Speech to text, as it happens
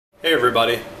Hey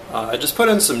everybody, I just put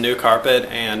in some new carpet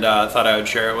and thought I would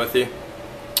share it with you.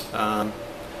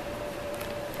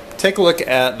 Take a look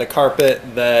at the carpet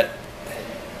that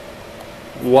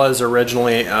was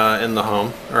originally in the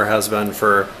home, or has been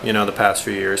for, the past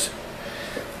few years.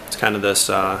 It's kind of this,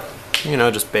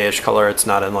 just beige color. It's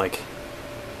not in like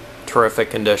terrific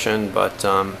condition, but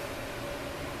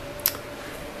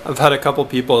I've had a couple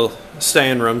people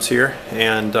stay in rooms here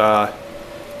and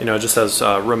just as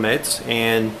roommates,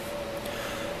 and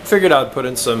figured I'd put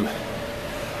in some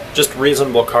just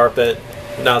reasonable carpet,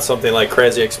 not something like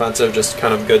crazy expensive, just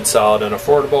kind of good, solid, and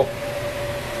affordable.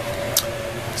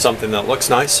 Something that looks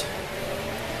nice.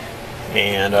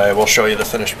 And I will show you the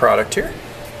finished product here.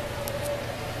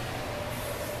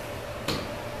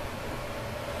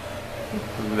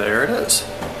 There it is.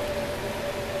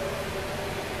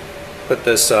 Put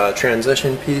this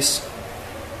transition piece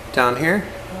down here.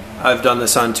 I've done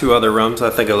this on 2 other rooms. I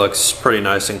think it looks pretty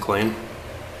nice and clean.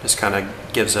 Just kind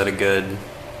of gives it a good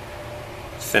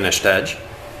finished edge.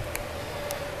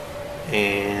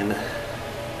 And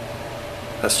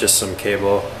that's just some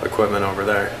cable equipment over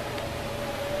there.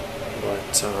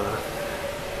 But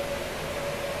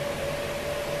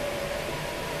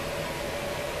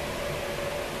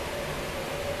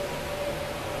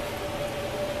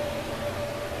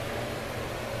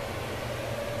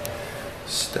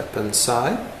step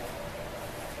inside.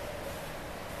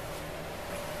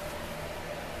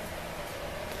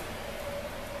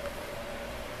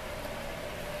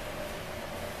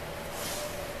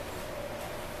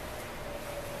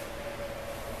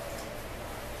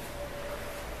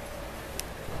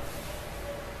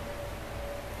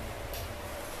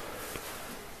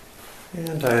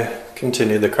 And I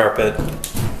continued the carpet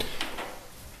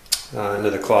into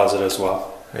the closet as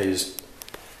well. I used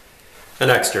an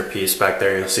extra piece back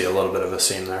there. You'll see a little bit of a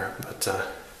seam there, but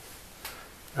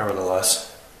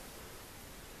nevertheless,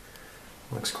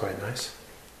 looks quite nice.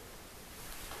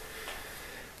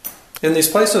 In these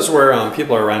places where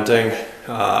people are renting,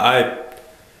 I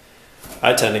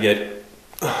tend to get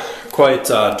quite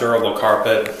durable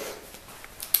carpet.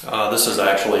 This is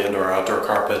actually indoor-outdoor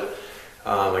carpet.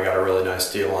 I got a really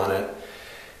nice deal on it,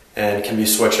 and can be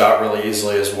switched out really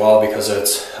easily as well because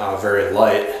it's very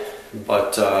light.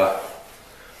 But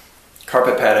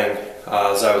carpet padding,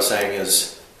 as I was saying,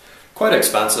 is quite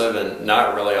expensive and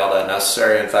not really all that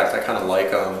necessary. In fact, I kind of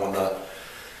like when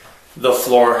the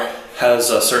floor has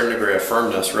a certain degree of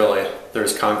firmness. Really,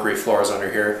 there's concrete floors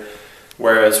under here,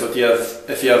 whereas if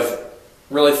you have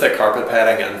really thick carpet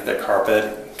padding and thick carpet,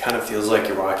 it kind of feels like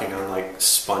you're walking on like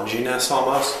sponginess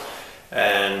almost.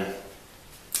 And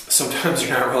sometimes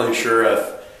you're not really sure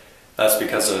if that's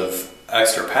because of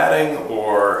extra padding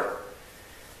or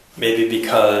maybe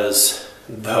because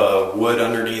the wood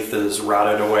underneath is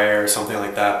rotted away or something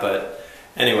like that. But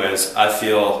anyways, I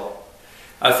feel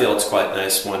it's quite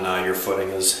nice when your footing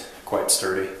is quite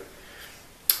sturdy.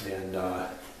 And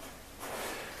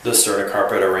this sort of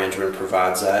carpet arrangement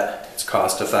provides that. It's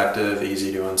cost effective,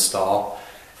 easy to install,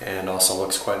 and also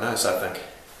looks quite nice, I think.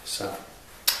 So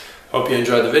hope you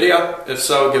enjoyed the video. If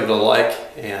so, give it a like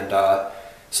and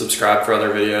subscribe for other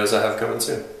videos I have coming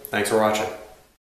soon. Thanks for watching.